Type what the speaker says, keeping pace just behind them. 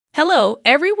Hello,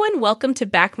 everyone. Welcome to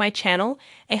back my channel.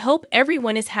 I hope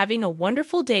everyone is having a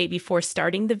wonderful day. Before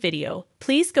starting the video,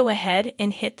 please go ahead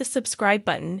and hit the subscribe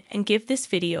button and give this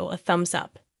video a thumbs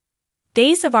up.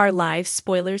 Days of Our Lives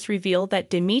spoilers reveal that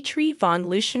Dimitri von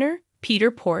Leuschner,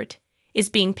 Peter Port, is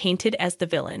being painted as the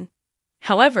villain.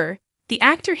 However, the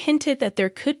actor hinted that there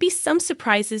could be some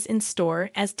surprises in store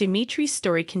as Dimitri's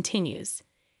story continues.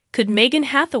 Could Megan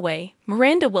Hathaway,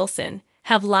 Miranda Wilson,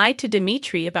 have lied to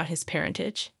Dimitri about his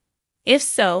parentage? If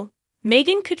so,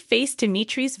 Megan could face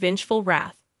Dimitri's vengeful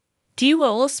wrath.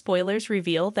 Duo spoilers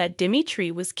reveal that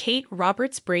Dimitri was Kate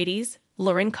Roberts Brady's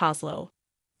Lauren Koslow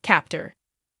captor.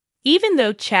 Even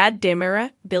though Chad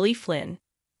Demera, Billy Flynn,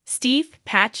 Steve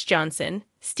Patch Johnson,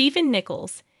 Stephen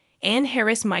Nichols, and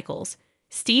Harris Michaels,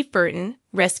 Steve Burton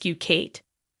rescue Kate,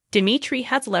 Dimitri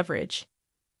has leverage.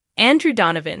 Andrew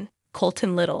Donovan,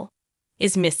 Colton Little,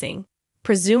 is missing,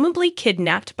 presumably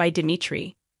kidnapped by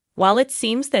Dimitri. While it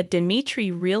seems that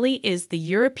Dimitri really is the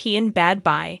European bad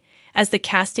guy, as the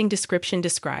casting description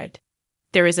described,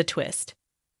 there is a twist.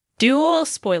 Duo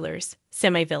spoilers,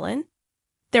 semi-villain?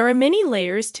 There are many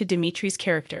layers to Dimitri's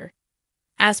character.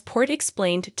 As Port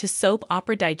explained to Soap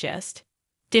Opera Digest,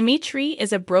 Dimitri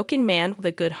is a broken man with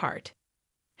a good heart.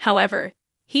 However,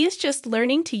 he is just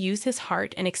learning to use his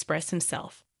heart and express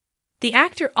himself. The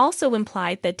actor also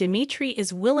implied that Dimitri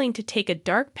is willing to take a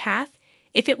dark path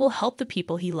if it will help the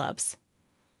people he loves.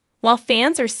 While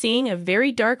fans are seeing a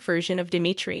very dark version of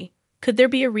Dimitri, could there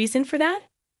be a reason for that?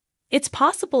 It's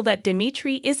possible that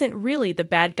Dimitri isn't really the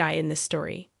bad guy in this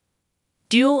story.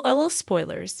 Duo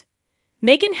spoilers.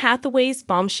 Megan Hathaway's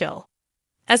bombshell.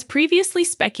 As previously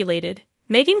speculated,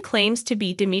 Megan claims to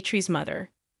be Dimitri's mother.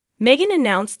 Megan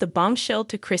announced the bombshell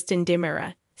to Kristen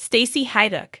Demera, Stacey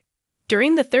Haiduk,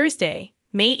 during the Thursday,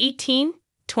 May 18,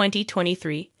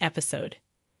 2023 episode.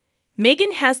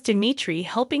 Megan has Dimitri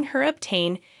helping her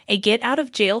obtain a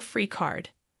get-out-of-jail-free card.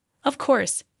 Of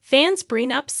course, fans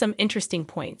bring up some interesting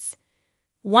points.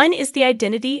 One is the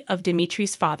identity of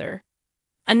Dimitri's father.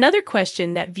 Another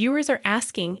question that viewers are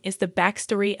asking is the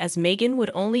backstory, as Megan would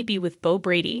only be with Beau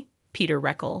Brady, Peter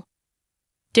Reckel.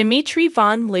 Dimitri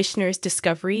von Leuschner's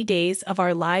discovery. Days of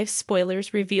Our Lives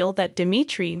spoilers reveal that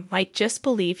Dimitri might just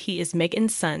believe he is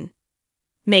Megan's son.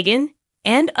 Megan,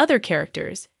 and other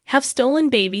characters, have stolen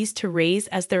babies to raise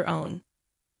as their own.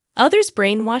 Others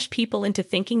brainwash people into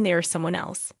thinking they are someone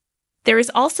else. There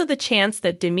is also the chance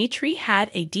that Dimitri had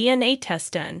a DNA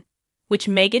test done, which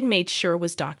Megan made sure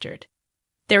was doctored.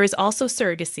 There is also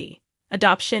surrogacy,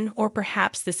 adoption, or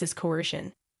perhaps this is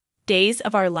coercion. Days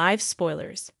of Our Lives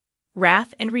spoilers.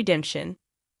 Wrath and redemption.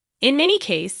 In any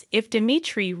case, if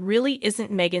Dimitri really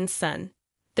isn't Megan's son,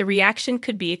 the reaction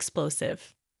could be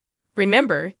explosive.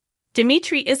 Remember,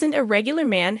 Dimitri isn't a regular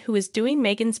man who is doing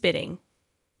Megan's bidding.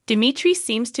 Dimitri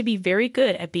seems to be very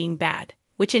good at being bad,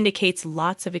 which indicates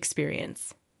lots of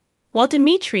experience. While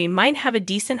Dimitri might have a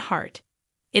decent heart,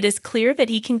 it is clear that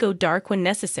he can go dark when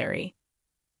necessary.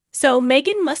 So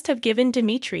Megan must have given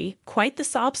Dimitri quite the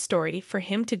sob story for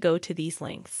him to go to these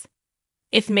lengths.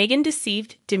 If Megan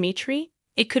deceived Dimitri,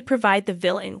 it could provide the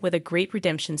villain with a great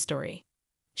redemption story.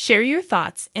 Share your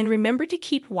thoughts and remember to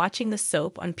keep watching the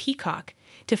soap on Peacock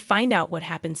to find out what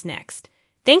happens next.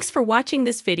 Thanks for watching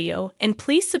this video, and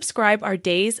please subscribe our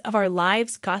Days of Our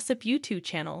Lives Gossip YouTube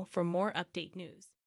channel for more update news.